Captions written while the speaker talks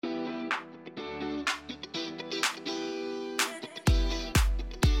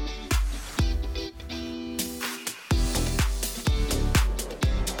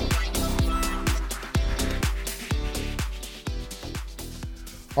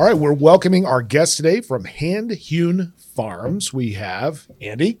All right, we're welcoming our guests today from Hand Hewn Farms. We have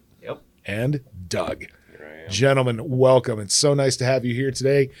Andy and Doug. Here I am. Gentlemen, welcome. It's so nice to have you here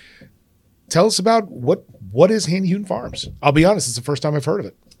today. Tell us about what is Hand Hewn Farms. I'll be honest, it's the first time I've heard of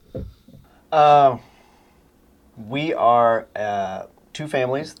it. We are two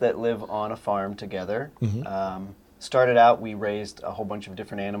families that live on a farm together. Started out, we raised a whole bunch of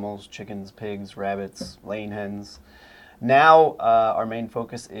different animals: chickens, pigs, rabbits, laying hens. Now, our main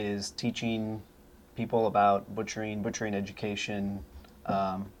focus is teaching people about butchering education,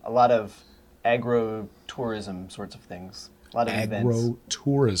 a lot of agro-tourism sorts of things, a lot of events.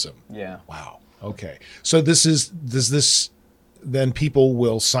 Agro-tourism. Yeah. Wow. Okay. So does this then people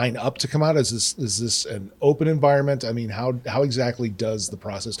will sign up to come out? Is this an open environment? I mean, how exactly does the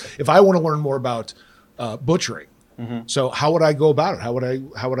process? If I want to learn more about butchering, so how would I go about it? How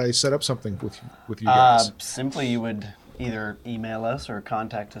would I set up something with you guys? Simply, you would either email us or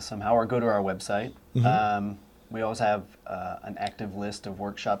contact us somehow, or go to our website. We always have an active list of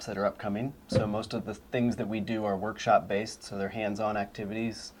workshops that are upcoming. So most of the things that we do are workshop-based, so they're hands-on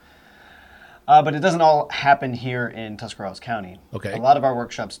activities. But it doesn't all happen here in Tuscarawas County. Okay. A lot of our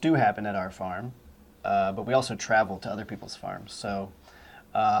workshops do happen at our farm, but we also travel to other people's farms. So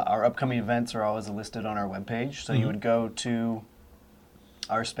our upcoming events are always listed on our webpage. So you would go to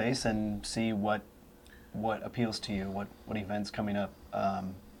our space and see what appeals to you, what events coming up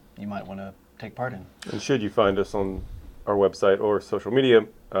you might want to take part in. And should you find us on our website or social media,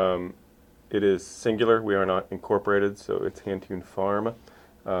 it is singular. We are not incorporated, so it's Hand Hewn Farm.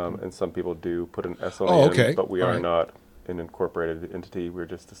 And some people do put an S on the end, but we are not an incorporated entity. We're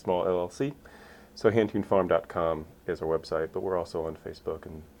just a small LLC. So handhewnfarm.com is our website, but we're also on Facebook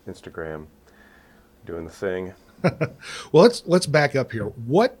and Instagram doing the thing. Well, let's back up here.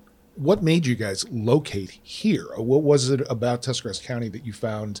 What made you guys locate here? What was it about Tuscarawas County that you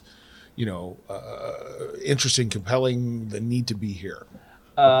found, interesting, compelling, the need to be here?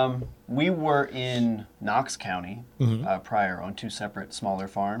 We were in Knox County prior on two separate smaller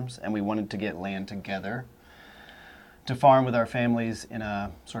farms, and we wanted to get land together to farm with our families in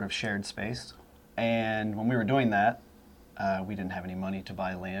a sort of shared space. And when we were doing that, we didn't have any money to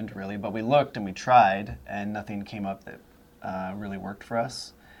buy land, really, but we looked and we tried, and nothing came up that really worked for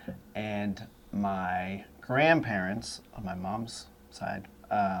us. And my grandparents, on my mom's side,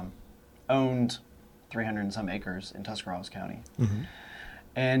 owned 300 and some acres in Tuscarawas County.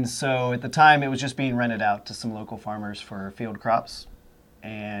 And so at the time, it was just being rented out to some local farmers for field crops.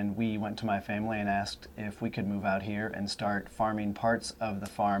 And we went to my family and asked if we could move out here and start farming parts of the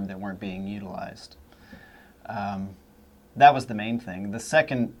farm that weren't being utilized. That was the main thing. The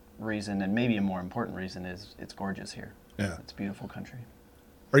second reason, and maybe a more important reason, is it's gorgeous here. Yeah. It's a beautiful country.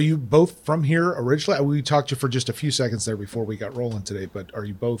 Are you both from here originally? We talked to you for just a few seconds there before we got rolling today, but are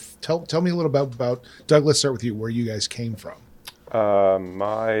you both? Tell me a little about Doug. Let's start with you. Where you guys came from?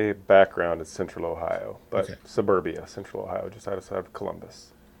 My background is Central Ohio, but suburbia, Central Ohio, just outside of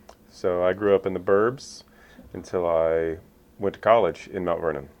Columbus. So I grew up in the burbs until I went to college in Mount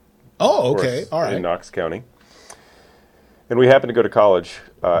Vernon. Oh, okay. All right. In Knox County. And we happened to go to college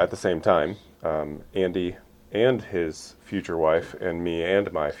at the same time. Andy and his future wife and me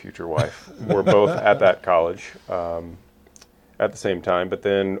and my future wife were both at that college at the same time. But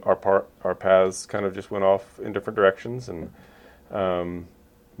then our paths kind of just went off in different directions. And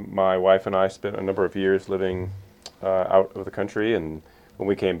my wife and I spent a number of years living out of the country. And when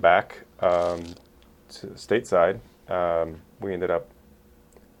we came back to stateside, we ended up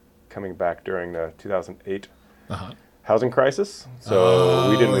coming back during the 2008 housing crisis. So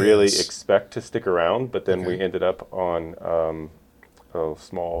we didn't really expect to stick around, but then we ended up on a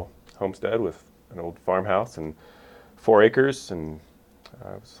small homestead with an old farmhouse and 4 acres, and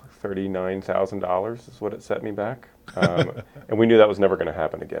it was like $39,000 is what it set me back. And we knew that was never going to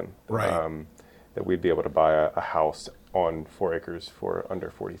happen again. Right. That we'd be able to buy a house on 4 acres for under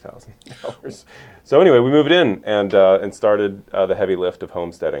 $40,000. So anyway, we moved in and started the heavy lift of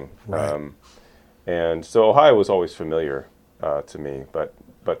homesteading. Right. And so Ohio was always familiar to me, but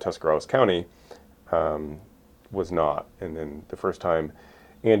Tuscarawas County was not. And then the first time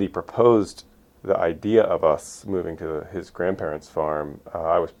Andy proposed the idea of us moving to his grandparents' farm,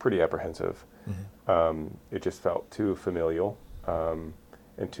 I was pretty apprehensive. It just felt too familial and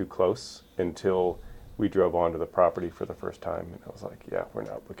too close until we drove onto the property for the first time. And I was like, yeah, we're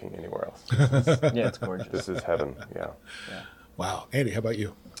not looking anywhere else. Yeah, it's gorgeous. This is heaven, yeah. Wow. Andy, how about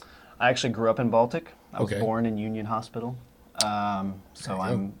you? I actually grew up in Baltic. I was born in Union Hospital, so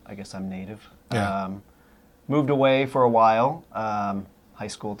I guess I'm native. Yeah. Moved away for a while, high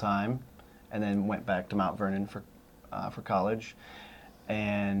school time, and then went back to Mount Vernon for college.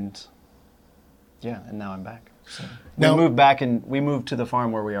 and now I'm back. So Now- we moved back, and we moved to the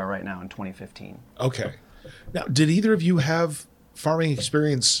farm where we are right now in 2015. Okay. Now, did either of you have farming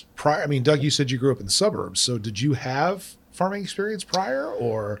experience prior? I mean, Doug, you said you grew up in the suburbs, so did you have farming experience prior,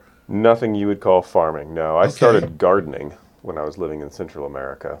 or? Nothing you would call farming. No, I Okay. started gardening when I was living in Central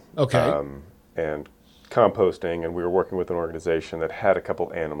America. Okay. And composting, and we were working with an organization that had a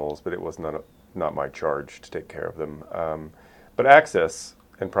couple animals, but it was not my charge to take care of them. But access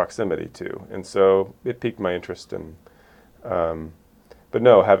and proximity too, and so it piqued my interest. And but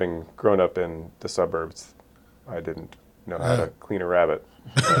no, having grown up in the suburbs, I didn't know how to clean a rabbit,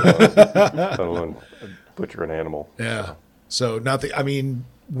 let alone butcher an animal. Yeah. So not the. I mean,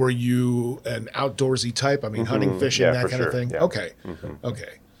 were you an outdoorsy type? I mean, hunting, fishing, Yeah, that for kind of sure. thing. Yeah. Okay.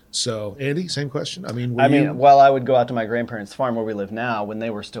 Okay. So Andy, same question. I mean, were you? Well, I would go out to my grandparents' farm where we live now when they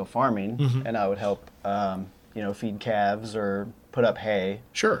were still farming, Mm-hmm. and I would help, feed calves or put up hay.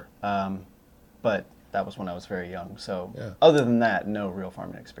 Sure. But that was when I was very young. So Yeah. other than that, no real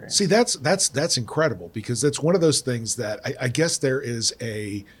farming experience. See, that's incredible, because that's one of those things that I guess there is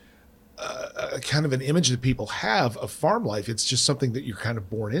a kind of an image that people have of farm life. It's just something that you're kind of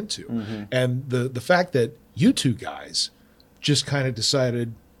born into. Mm-hmm. And the fact that you two guys just kind of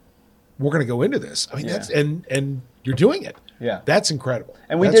decided we're going to go into this. I mean, Yeah. that's and you're doing it. Yeah. That's incredible.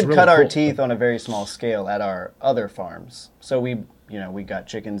 And we That's did really cut our cool. teeth on a very small scale at our other farms. So we got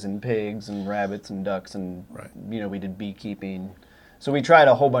chickens and pigs and rabbits and ducks and, Right. we did beekeeping. So we tried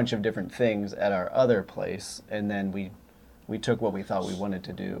a whole bunch of different things at our other place, and then we took what we thought we wanted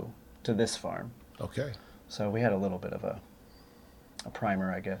to do to this farm. Okay. So we had a little bit of a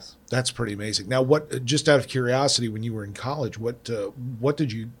primer, I guess. That's pretty amazing. Now, what? Just out of curiosity, when you were in college, what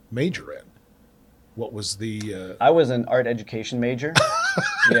did you major in? What was the? I was an art education major.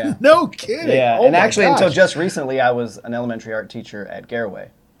 Yeah. No kidding. Yeah, Oh and my actually until gosh. just recently I was an elementary art teacher at Garaway.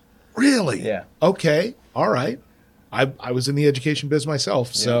 Really? Yeah. Okay. All right. I was in the education biz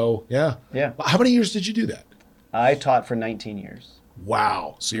myself, so yeah. Yeah. How many years did you do that? I taught for 19 years.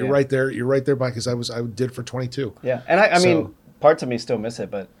 Wow. So you're Yeah. right there. You're right there, Mike, because I did for 22. Yeah, and I So- mean, parts of me still miss it,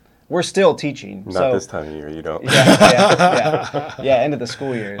 but we're still teaching. Not this time of year, you don't. Yeah, end of the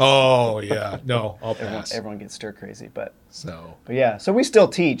school year. Oh yeah. No, I'll pass. Everyone gets stir crazy, but So yeah, so we still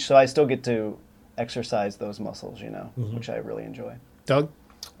teach, so I still get to exercise those muscles, Mm-hmm. which I really enjoy. Doug.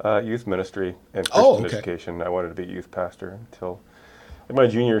 Youth ministry and Oh, Christian okay. education. I wanted to be a youth pastor until in my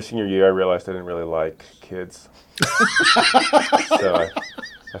senior year, I realized I didn't really like kids. So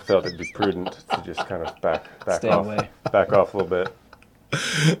I felt it'd be prudent to just kind of back Stay off, away. back off a little bit.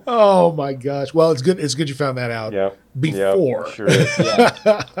 Oh my gosh. Well, it's good. It's good you found that out Yeah. before. Yeah, sure is.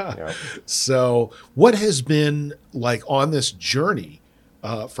 Yeah. So, what has been like on this journey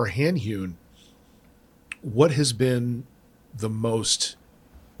for Hand Hewn? What has been the most?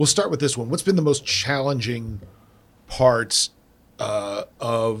 We'll start with this one. What's been the most challenging parts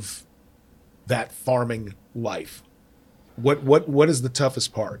of that farming life? What is the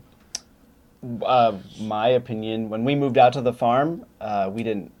toughest part? My opinion, when we moved out to the farm, we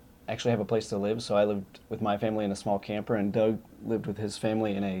didn't actually have a place to live, so I lived with my family in a small camper, and Doug lived with his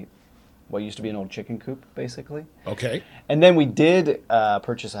family in what used to be an old chicken coop, basically. Okay. And then we did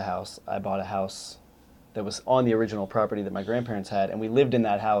purchase a house. I bought a house that was on the original property that my grandparents had, and we lived in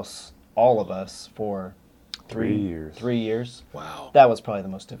that house, all of us, for 3 years. 3 years. Wow. That was probably the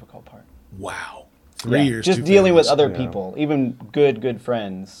most difficult part. Wow. 3 Yeah, years. just 2 dealing with families. other people, even good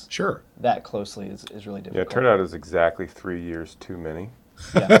friends, Sure. that closely is really Yeah, difficult. it turned out it was exactly 3 years too many.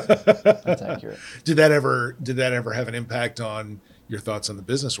 Yeah, that's accurate. Did that ever have an impact on your thoughts on the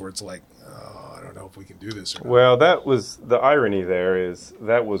business, where it's like, oh, I don't know if we can do this or not? Well, that was the irony there is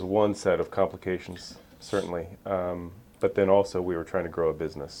that was one set of complications, certainly. But then also we were trying to grow a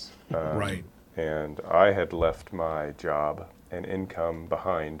business. Right. And I had left my job and income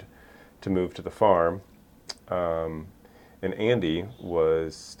behind to move to the farm. And Andy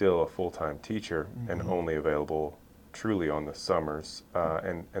was still a full-time teacher and only available truly on the summers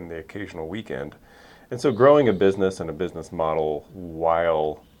and the occasional weekend. And so growing a business and a business model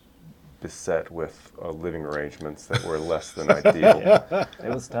while beset with living arrangements that were less than ideal It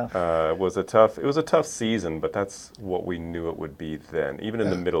was tough. it was a tough season, but that's what we knew it would be then. Even in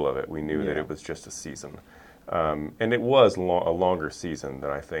the middle of it, we knew that it was just a season. And it was a longer season than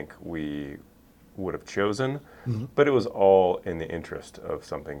I think we would have chosen, but it was all in the interest of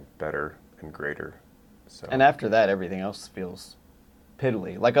something better and greater. So And after that, everything else feels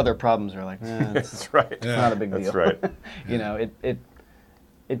piddly. Like other problems are like, it's that's right. not a big That's deal. right.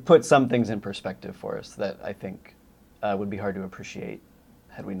 It puts some things in perspective for us that I think would be hard to appreciate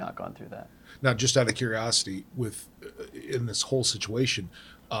had we not gone through that. Now, just out of curiosity, with in this whole situation,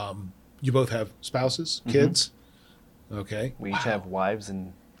 you both have spouses, kids? Okay. We each have wives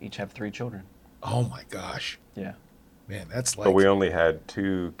and each have 3 children. Oh my gosh. Yeah. Man, that's like... But we only had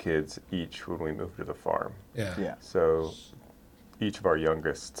 2 kids each when we moved to the farm. Yeah. So each of our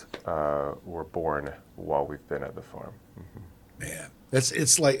youngest were born while we've been at the farm. Man,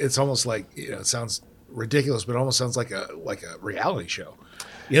 it's almost like, it sounds ridiculous, but it almost sounds like a reality show.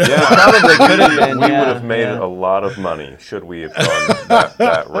 Yeah, Probably could have been. We would have made a lot of money should we have gone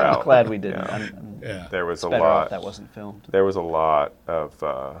that route. I'm glad we didn't. Yeah. There was a Better off lot. that wasn't filmed. There was a lot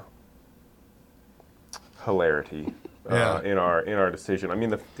of hilarity in our decision. I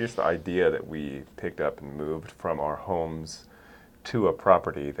mean, just the idea that we picked up and moved from our homes to a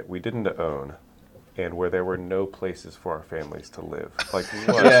property that we didn't own, and where there were no places for our families to live. Like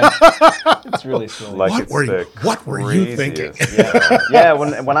what? Yeah, it's really silly. Like What were you thinking? Yeah,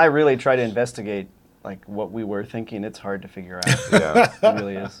 when I really try to investigate like what we were thinking, it's hard to figure out. Yeah. It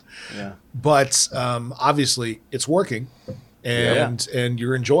really is. Yeah. But obviously, it's working, and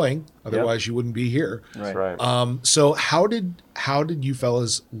you're enjoying. Otherwise, you wouldn't be here. That's right. So how did you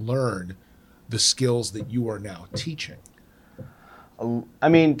fellas learn the skills that you are now teaching? I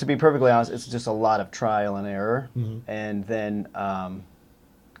mean, to be perfectly honest, it's just a lot of trial and error, and then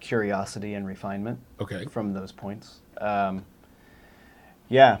curiosity and refinement. Okay. From those points.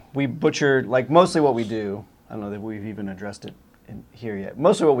 Yeah, we butcher, like mostly what we do. I don't know that we've even addressed it in here yet.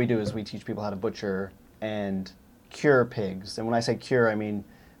 Mostly what we do is we teach people how to butcher and cure pigs. And when I say cure, I mean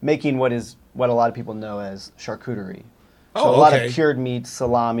making what a lot of people know as charcuterie. So a lot of cured meats,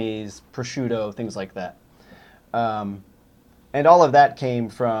 salamis, prosciutto, things like that. And all of that came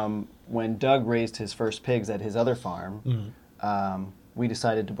from when Doug raised his first pigs at his other farm. We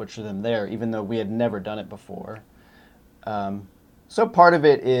decided to butcher them there, even though we had never done it before. So part of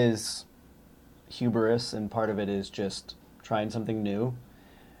it is hubris, and part of it is just trying something new.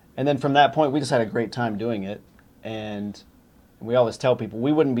 And then from that point, we just had a great time doing it. And we always tell people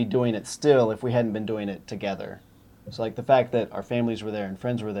we wouldn't be doing it still if we hadn't been doing it together. So like the fact that our families were there and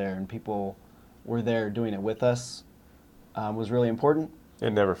friends were there and people were there doing it with us was really important.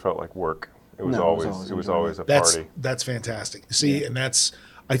 It never felt like work. It was always a party. That's fantastic. See, and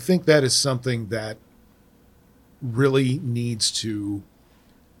I think that is something that really needs to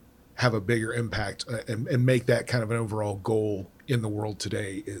have a bigger impact and make that kind of an overall goal in the world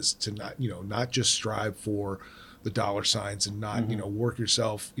today, is to not just strive for the dollar signs and not, work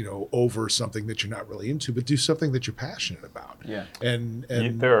yourself, over something that you're not really into, but do something that you're passionate about. Yeah. And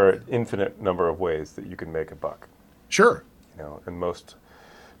there are an infinite number of ways that you can make a buck. Sure. And most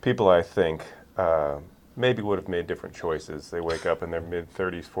people, I think, maybe would have made different choices. They wake up in their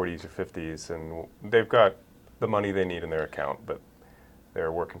mid-30s, 40s, or 50s, and they've got the money they need in their account, but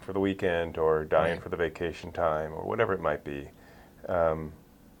they're working for the weekend or dying for the vacation time or whatever it might be.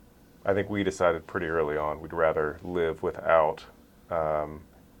 I think we decided pretty early on we'd rather live without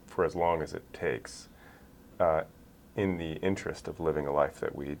for as long as it takes in the interest of living a life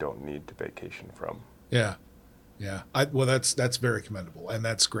that we don't need to vacation from. Yeah. Yeah. Well, that's very commendable, and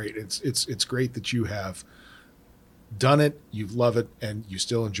that's great. It's great that you have done it, you love it, and you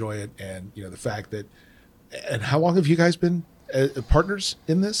still enjoy it. And, the fact that, and how long have you guys been partners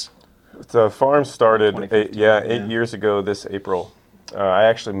in this? The farm started 8 years ago this April. I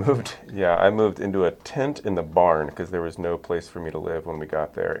actually moved into a tent in the barn because there was no place for me to live when we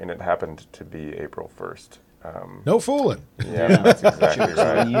got there, and it happened to be April 1st. No fooling. Yeah, that's exactly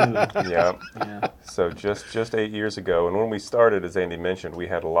right. Yeah. So just 8 years ago, and when we started, as Andy mentioned, we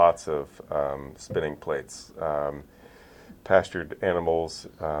had lots of spinning plates, pastured animals,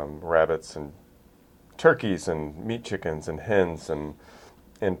 rabbits and turkeys and meat chickens and hens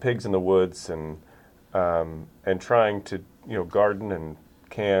and pigs in the woods, and trying to garden and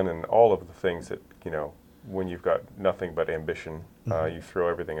can and all of the things that when you've got nothing but ambition, you throw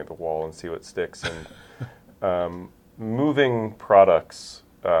everything at the wall and see what sticks. And moving products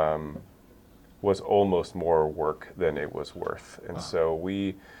was almost more work than it was worth, and so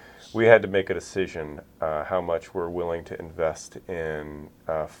we had to make a decision how much we're willing to invest in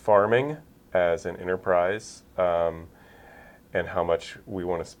farming as an enterprise, and how much we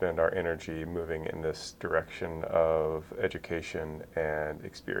want to spend our energy moving in this direction of education and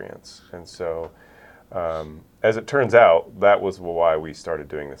experience. And so, as it turns out, that was why we started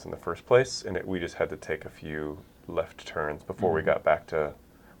doing this in the first place, and we just had to take a few left turns before we got back to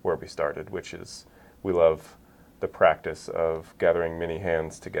where we started, which is we love the practice of gathering many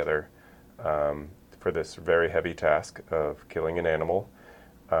hands together for this very heavy task of killing an animal,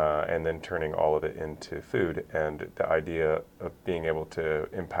 and then turning all of it into food. And the idea of being able to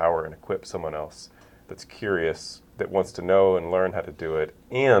empower and equip someone else that's curious, that wants to know and learn how to do it,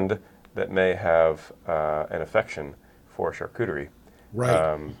 and that may have an affection for charcuterie,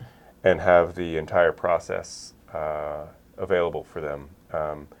 Right. and have the entire process available for them.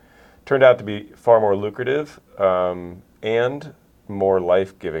 Turned out to be far more lucrative and more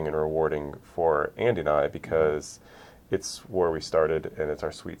life-giving and rewarding for Andy and I, because it's where we started and it's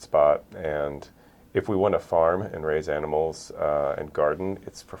our sweet spot. And if we want to farm and raise animals and garden,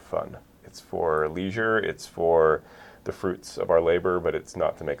 it's for fun. It's for leisure. It's for the fruits of our labor, but it's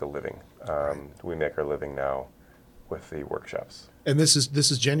not to make a living. We make our living now with the workshops. And this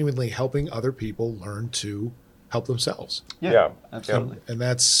is genuinely helping other people learn to help themselves. Yeah, absolutely. And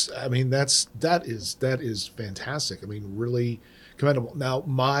that is fantastic. I mean, really commendable. Now,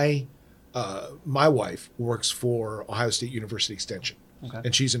 my wife works for Ohio State University Extension,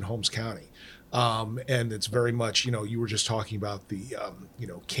 and she's in Holmes County. And it's very much, you were just talking about the,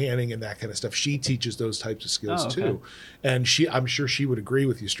 canning and that kind of stuff. She teaches those types of skills too. And I'm sure she would agree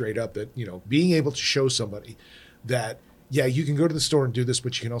with you straight up that, being able to show somebody that, yeah, you can go to the store and do this,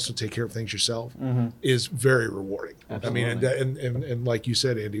 but you can also take care of things yourself is very rewarding. Absolutely. I mean, and like you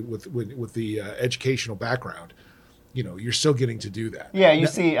said, Andy, with the educational background, you're still getting to do that. Yeah,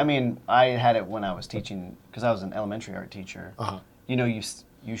 see, I mean, I had it when I was teaching, because I was an elementary art teacher.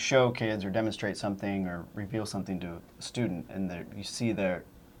 You show kids or demonstrate something or reveal something to a student, and you see the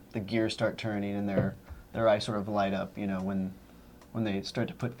gears start turning and their eyes sort of light up, when they start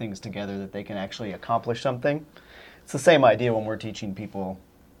to put things together that they can actually accomplish something. It's the same idea when we're teaching people.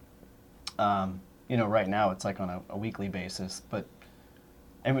 Right now it's like on a weekly basis, but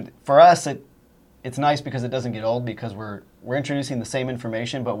for us it's nice because it doesn't get old, because we're introducing the same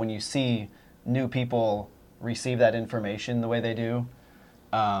information, but when you see new people receive that information the way they do,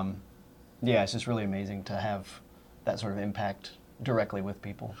 it's just really amazing to have that sort of impact directly with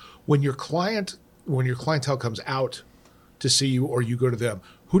people. When your clientele comes out to see you or you go to them,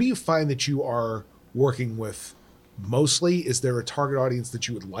 who do you find that you are working with mostly? Is there a target audience that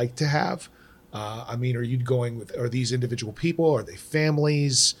you would like to have? Are these individual people? Are they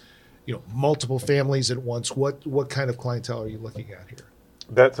families? Multiple families at once? What kind of clientele are you looking at here?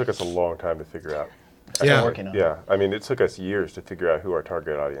 That took us a long time to figure out. Yeah. Working on. Yeah, I mean, it took us years to figure out who our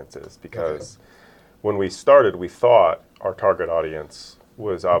target audience is, because when we started, we thought our target audience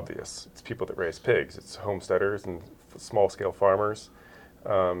was obvious. It's people that raise pigs. It's homesteaders and small-scale farmers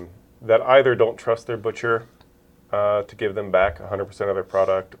that either don't trust their butcher to give them back 100% of their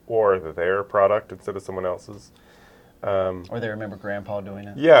product, or their product instead of someone else's. Or they remember Grandpa doing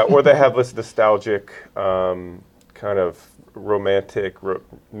it. Yeah, or they have this nostalgic kind of romantic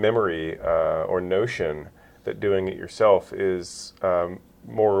memory or notion that doing it yourself is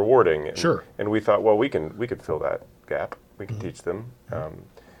more rewarding. Sure. And we thought, well, we could fill that gap. We can teach them.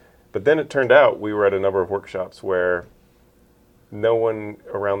 But then it turned out we were at a number of workshops where no one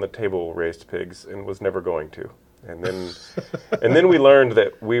around the table raised pigs and was never going to. And then we learned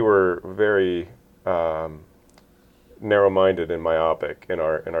that we were very narrow-minded and myopic in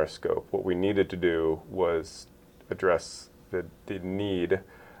our scope. What we needed to do was address the need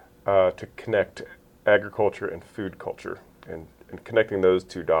to connect agriculture and food culture, and connecting those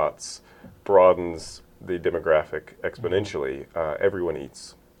two dots broadens the demographic exponentially. Everyone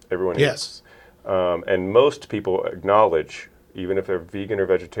eats. Everyone eats. And most people acknowledge, even if they're vegan or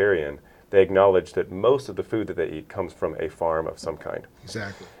vegetarian, they acknowledge that most of the food that they eat comes from a farm of some kind.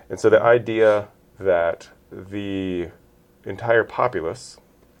 Exactly. And so the idea that the entire populace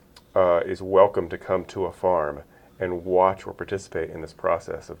is welcome to come to a farm and watch or participate in this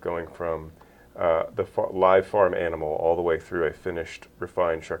process of going from the live farm animal all the way through a finished,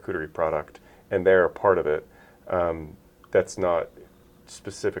 refined charcuterie product, and they're a part of it, that's not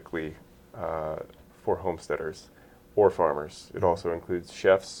specifically for homesteaders or farmers. It also includes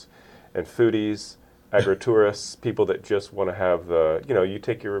chefs and foodies, agritourists, people that just want to have you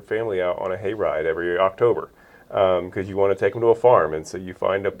take your family out on a hayride every October because you want to take them to a farm, and so you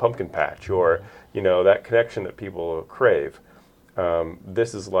find a pumpkin patch or, that connection that people crave.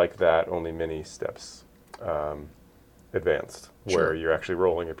 This is like that, only many steps advanced, where you're actually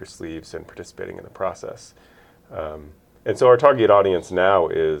rolling up your sleeves and participating in the process. And so our target audience now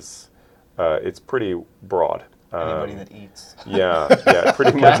is, it's pretty broad. Anybody that eats. Yeah,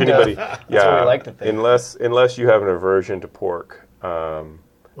 pretty much anybody. That's what we like to think. Unless you have an aversion to pork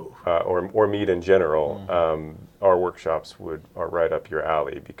or meat in general, our workshops are right up your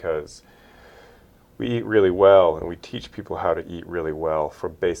alley, because we eat really well, and we teach people how to eat really well for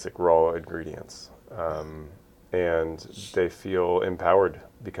basic raw ingredients. and they feel empowered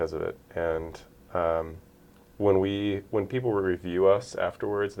because of it. And when people review us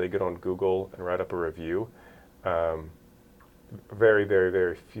afterwards, they get on Google and write up a review. Very, very,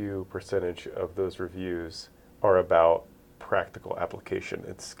 very few percentage of those reviews are about practical application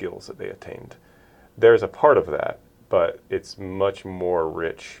and skills that they attained. There's a part of that, but it's much more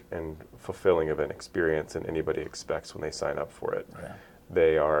rich and fulfilling of an experience than anybody expects when they sign up for it. Yeah.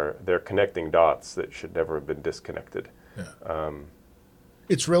 They're connecting dots that should never have been disconnected. Yeah.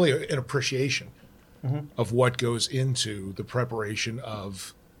 It's really an appreciation of what goes into the preparation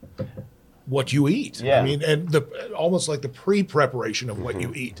of what you eat. Yeah. I mean, and almost like the pre-preparation of what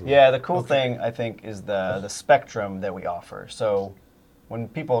you eat. Yeah, the cool thing, I think, is the spectrum that we offer. So when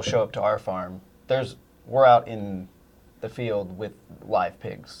people show up to our farm, we're out in the field with live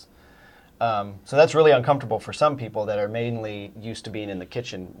pigs. So that's really uncomfortable for some people that are mainly used to being in the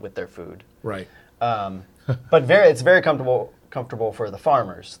kitchen with their food. Right. But it's very comfortable for the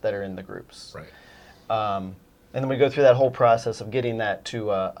farmers that are in the groups. Right. And then we go through that whole process of getting that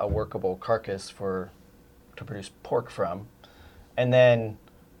to a workable carcass to produce pork from. And then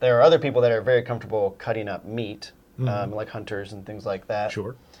there are other people that are very comfortable cutting up meat, like hunters and things like that.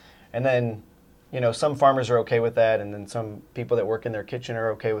 Sure. And then, some farmers are okay with that, and then some people that work in their kitchen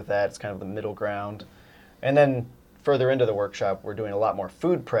are okay with that. It's kind of the middle ground. And then further into the workshop, we're doing a lot more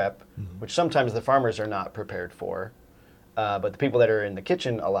food prep, which sometimes the farmers are not prepared for. But the people that are in the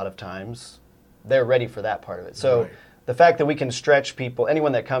kitchen, a lot of times, they're ready for that part of it. So the fact that we can stretch people,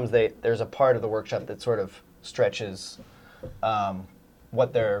 anyone that comes, there's a part of the workshop that sort of stretches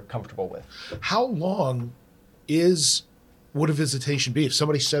what they're comfortable with. How long would a visitation be? If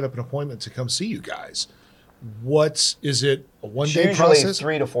somebody set up an appointment to come see you guys, is it a one-day process?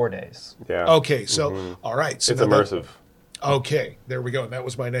 Usually 3 to 4 days. Yeah. Okay, so all right. So it's immersive. Okay, there we go. And that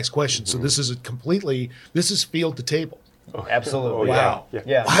was my next question. So this is field to table. Oh, Absolutely. Oh, Wow.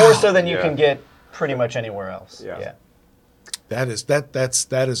 Yeah. Wow. More so than you can get pretty much anywhere else. Yeah. That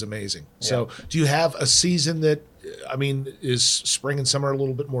is amazing. Yeah. So do you have a season that, is spring and summer a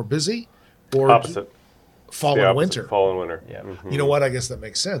little bit more busy? Or Opposite. fall The and opposite. winter? Fall and winter. Yeah. You know what? I guess that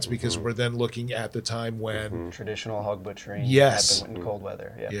makes sense because we're then looking at the time when Traditional hog butchering Yes. happen in cold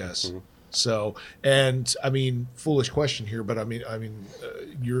weather. Yeah. yes. So, and foolish question here, but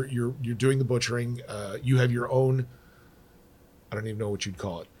you're doing the butchering. You have your own. I don't even know what you'd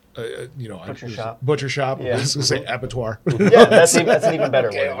call it. Butcher shop. Butcher shop. Yeah. I was going to say abattoir. Yeah, that's an even better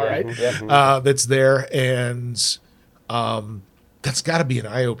Okay, word. all right. Yeah. That's there, and that's got to be an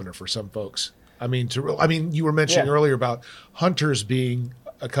eye opener for some folks. You were mentioning earlier about hunters being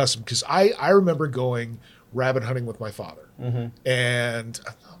accustomed because I remember going rabbit hunting with my father, and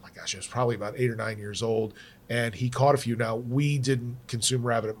oh my gosh, I was probably about 8 or 9 years old, and he caught a few. Now we didn't consume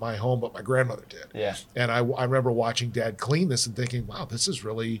rabbit at my home, but my grandmother did. Yeah. And I remember watching Dad clean this and thinking, wow, this is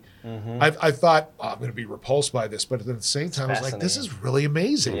really. I thought I'm going to be repulsed by this, but at the same time, I was like, this is really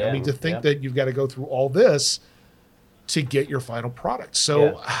amazing. Yeah. To think that you've got to go through all this to get your final product.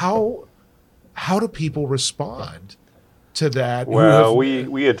 So how do people respond to that? Well,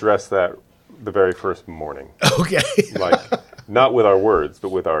 we address that the very first morning. Okay. Not with our words, but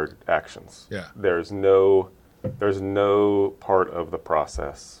with our actions. Yeah. There's no part of the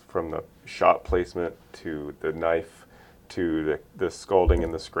process, from the shot placement to the knife to the scalding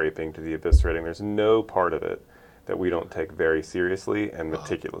and the scraping to the eviscerating. There's no part of it that we don't take very seriously and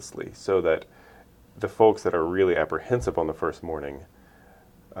meticulously, so that the folks that are really apprehensive on the first morning,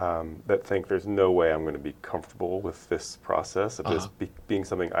 that think there's no way I'm going to be comfortable with this process of this being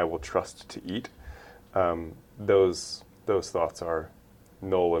something I will trust to eat, those thoughts are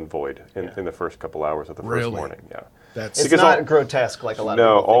null and void in the first couple hours of the first morning. Yeah, it's not grotesque like a lot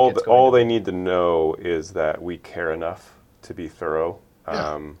of people think. All they need to know is that we care enough to be thorough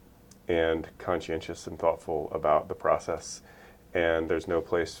and conscientious and thoughtful about the process, and there's no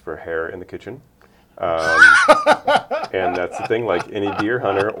place for hair in the kitchen. And that's the thing, like any deer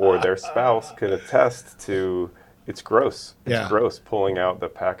hunter or their spouse can attest to, it's gross. It's gross pulling out the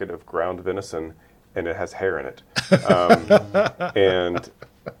packet of ground venison and it has hair in it.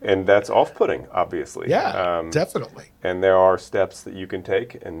 And that's off-putting, obviously. Yeah, definitely. And there are steps that you can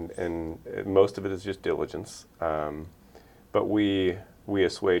take, and most of it is just diligence. But we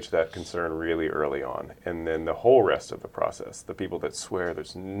assuage that concern really early on. And then the whole rest of the process, the people that swear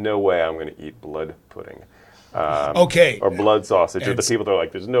there's no way I'm going to eat blood pudding, or blood sausage, or the people that are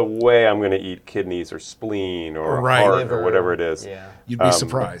like, there's no way I'm going to eat kidneys or spleen or heart liver, or whatever it is. Yeah. You'd be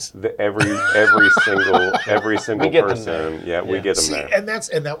surprised. Every single person, we get them there. And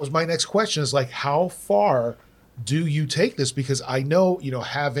that was my next question, is like, how far do you take this? Because I know,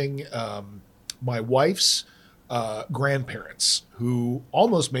 having my wife's grandparents who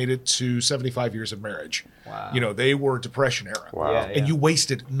almost made it to 75 years of marriage. Wow. They were Depression era. Wow. Yeah. And you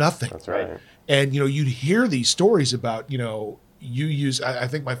wasted nothing. That's right. And, you'd hear these stories about, you use, I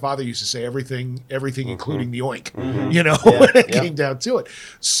think my father used to say everything, including the oink, when it came down to it.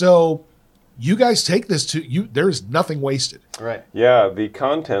 So you guys take this there's nothing wasted. Right. Yeah, the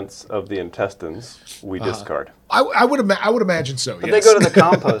contents of the intestines we discard. I would imagine so. But they go to the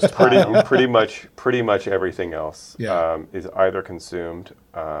compost pile. Pretty much everything else is either consumed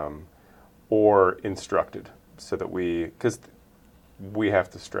or instructed, so that because we have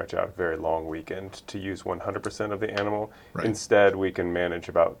to stretch out a very long weekend to use 100% of the animal. Right. Instead, we can manage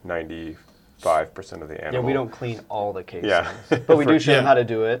about 95% of the animal. Yeah, we don't clean all the casings, Yeah. but we do show them how to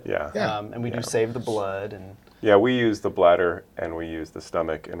do it. Yeah. And we do save the blood. And yeah, we use the bladder, and we use the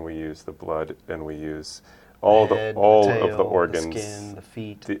stomach, and we use the blood, and we use all the head, of the tail, the organs, the skin, the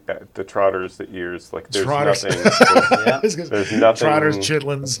feet, the trotters, the ears. Like there's trotters. nothing. There's nothing. Trotters,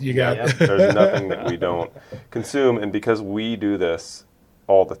 chitlins. You got. Yep. There's nothing that we don't consume, and because we do this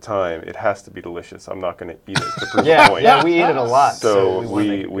all the time, it has to be delicious. I'm not going to eat it to prove a point. Yeah, we eat it a lot. So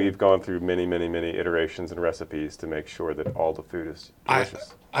we've gone through many iterations and recipes to make sure that all the food is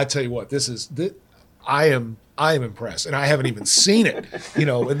delicious. I tell you what, I am impressed, and I haven't even seen it.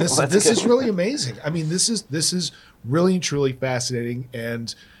 And this is really amazing. I mean, this is really and truly fascinating,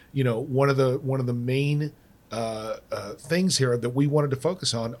 and one of the main things here that we wanted to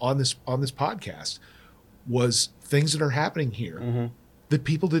focus on this podcast was things that are happening here that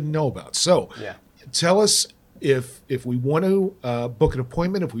people didn't know about. So, tell us if we want to book an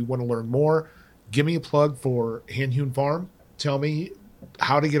appointment, if we want to learn more, give me a plug for Hand Hewn Farm. Tell me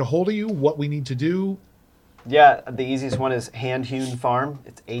how to get a hold of you, what we need to do. Yeah, the easiest one is Hand Hewn Farm.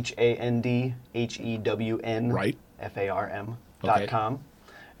 It's HANDHEWN FARM.com.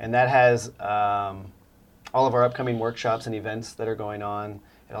 And that has all of our upcoming workshops and events that are going on.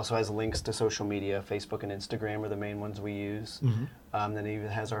 It also has links to social media. Facebook and Instagram are the main ones we use. Then it even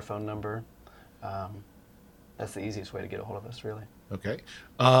has our phone number. That's the easiest way to get a hold of us, really. Okay.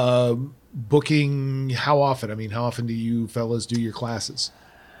 Booking, how often? I mean, how often do you fellas do your classes?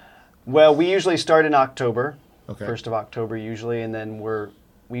 Well, we usually start in October, okay. 1st of October usually, and then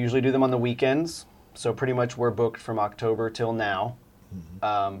we usually do them on the weekends. So pretty much we're booked from October till now,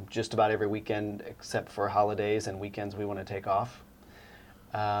 just about every weekend except for holidays and weekends we want to take off.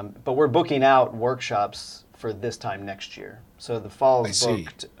 But we're booking out workshops for this time next year. So the fall is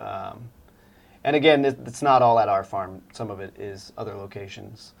booked. And again, it's not all at our farm. Some of it is other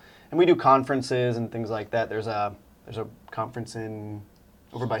locations. And we do conferences and things like that. There's a conference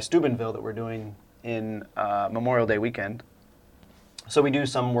over by Steubenville that we're doing in Memorial Day weekend. So we do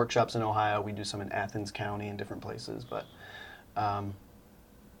some workshops in Ohio. We do some in Athens County and different places. But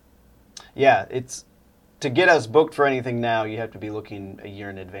it's to get us booked for anything now, you have to be looking a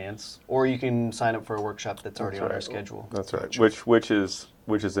year in advance, or you can sign up for a workshop that's already on our schedule. That's right.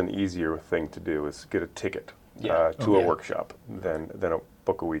 Which is an easier thing to do, is get a ticket to a workshop than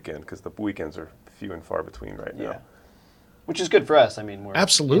book a weekend, because the weekends are few and far between right now. Which is good for us. I mean, we're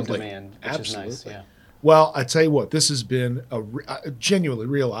absolutely in demand, which is nice. Yeah. Well, I tell you what, this has been a genuinely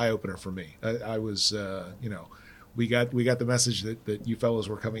real eye opener for me. I was, we got the message that you fellows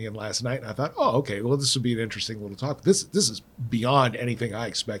were coming in last night, and I thought, oh, okay, well, this would be an interesting little talk. This is beyond anything I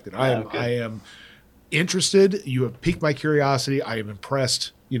expected. I am interested. You have piqued my curiosity. I am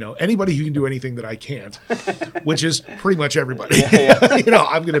impressed. Anybody who can do anything that I can't, which is pretty much everybody.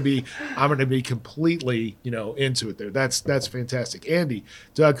 I'm going to be completely, into it there. That's fantastic. Andy,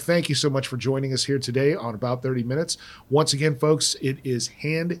 Doug, thank you so much for joining us here today on About 30 Minutes. Once again, folks, it is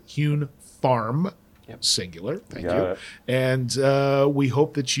Hand Hewn Farm. Singular. Thank you. And we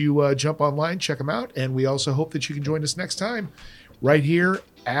hope that you jump online, check them out. And we also hope that you can join us next time right here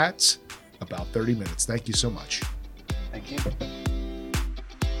at About 30 Minutes. Thank you so much. Thank you.